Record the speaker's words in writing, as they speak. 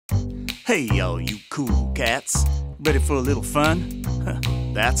Hey, yo, you cool cats. Ready for a little fun?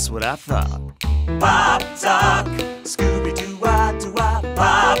 That's what I thought. Pop Talk, Scooby-Doo-Wah-Doo-Wah,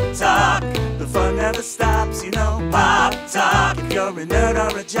 Pop Talk. The fun never stops, you know. Pop Talk. If you're a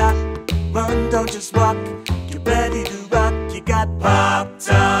nerd or a jock, run, don't just walk. Get ready to rock, you got Pop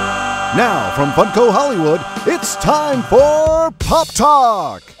Talk. Now, from Funko Hollywood, it's time for Pop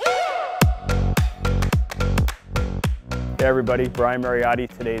Talk. Hey everybody, Brian Mariotti,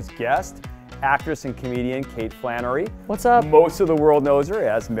 today's guest, actress and comedian Kate Flannery. What's up? Most of the world knows her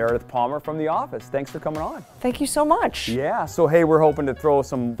as Meredith Palmer from The Office. Thanks for coming on. Thank you so much. Yeah, so hey, we're hoping to throw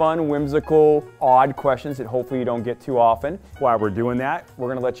some fun, whimsical, odd questions that hopefully you don't get too often. While we're doing that, we're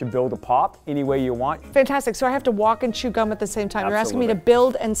gonna let you build a pop any way you want. Fantastic, so I have to walk and chew gum at the same time. Absolutely. You're asking me to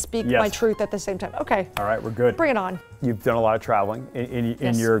build and speak Yes. my truth at the same time. Okay. All right, we're good. Bring it on. You've done a lot of traveling in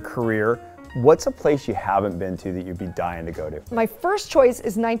Yes. your career. What's a place you haven't been to that you'd be dying to go to? My first choice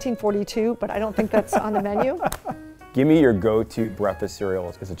is 1942, but I don't think that's on the menu. Give me your go-to breakfast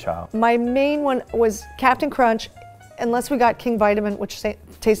cereal as a child. My main one was Captain Crunch, unless we got King Vitamin, which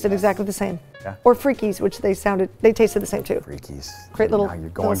tasted exactly the same. Yeah. Or Freakies, which they tasted the same too. Freakies. Great little, Now you're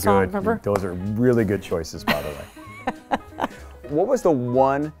going little song, good. remember? Those are really good choices, by the way. What was the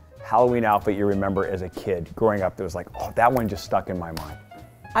one Halloween outfit you remember as a kid growing up that was like, oh, that one just stuck in my mind?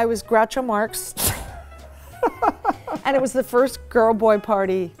 I was Groucho Marx, and it was the first girl-boy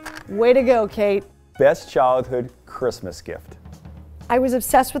party. Way to go, Kate. Best childhood Christmas gift? I was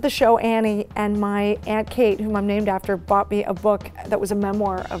obsessed with the show Annie, and my Aunt Kate, whom I'm named after, bought me a book that was a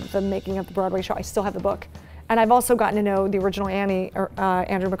memoir of the making of the Broadway show. I still have the book. And I've also gotten to know the original Annie,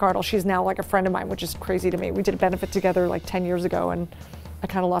 Andrew McArdle. She's now like a friend of mine, which is crazy to me. We did a benefit together like 10 years ago, and I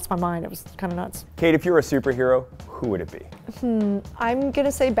kind of lost my mind. It was kind of nuts. Kate, if you're a superhero, who would it be? I'm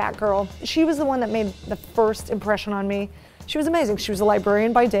gonna say Batgirl. She was the one that made the first impression on me. She was amazing. She was a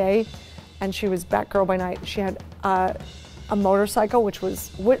librarian by day, and she was Batgirl by night. She had a motorcycle, which was,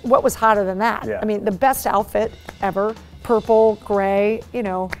 what was hotter than that? Yeah. I mean, the best outfit ever. Purple, gray, you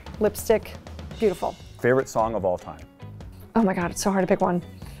know, lipstick, beautiful. Favorite song of all time? Oh my God, it's so hard to pick one.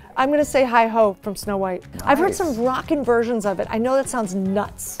 I'm gonna say Hi Ho from Snow White. Nice. I've heard some rockin' versions of it. I know that sounds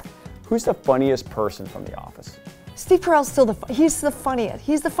nuts. Who's the funniest person from The Office? Steve Carell's still he's the funniest.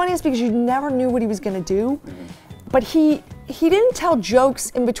 He's the funniest because you never knew what he was gonna do. But he didn't tell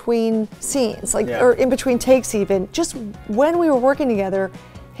jokes in between scenes, like, or in between takes even. Just when we were working together,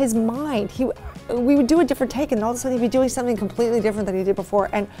 his mind, we would do a different take and all of a sudden he'd be doing something completely different than he did before,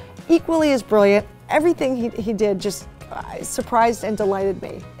 and equally as brilliant. Everything he did just surprised and delighted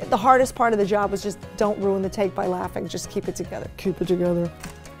me. The hardest part of the job was just don't ruin the take by laughing, just keep it together. Keep it together,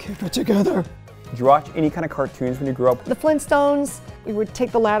 keep it together. Did you watch any kind of cartoons when you grew up? The Flintstones, we would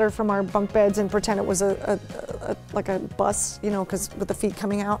take the ladder from our bunk beds and pretend it was like a bus, you know, because with the feet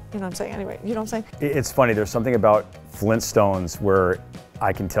coming out, you know what I'm saying? Anyway, you know what I'm saying? It's funny, there's something about Flintstones where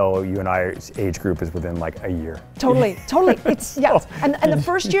I can tell you and I's age group is within like a year. Totally, totally. It's, yeah. And the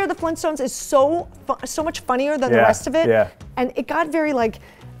first year of the Flintstones is so much funnier than the rest of it. Yeah. And it got very like,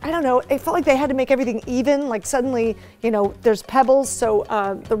 I don't know, it felt like they had to make everything even. Like suddenly, you know, there's Pebbles, so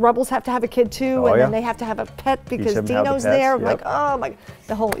the Rubbles have to have a kid too, and then they have to have a pet because Dino's there. I'm like, oh my,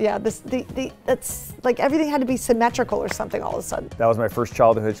 the whole, that's like everything had to be symmetrical or something all of a sudden. That was my first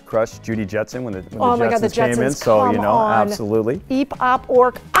childhood crush, Judy Jetson, when the Oh my God, the Jetsons came in, Jetsons, so you know, on. absolutely. Eep, op,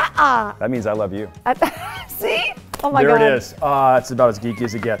 ork, ah. That means I love you. See? Oh my there God. it is. It's about as geeky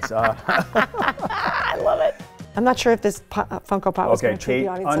as it gets. I love it. I'm not sure if this Funko Pop is going to treat the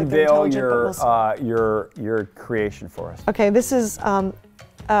audience like they're unveil intelligent, your creation for us. Okay, this is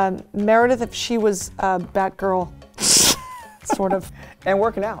Meredith if she was Batgirl, sort of. And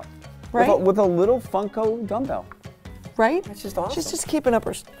working out. Right? With a little Funko dumbbell. Right? That's just awesome. She's just keeping up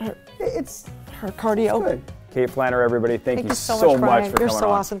her cardio. Good. Kate Flannery, everybody, thank you so so much, Brian. much for You're coming so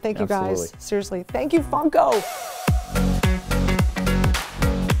on. awesome. Thank you Absolutely. guys. Seriously. Thank you, Funko.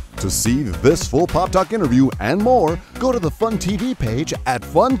 To see this full Pop Talk interview and more, go to the Fun TV page at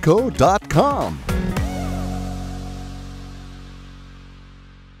funko.com.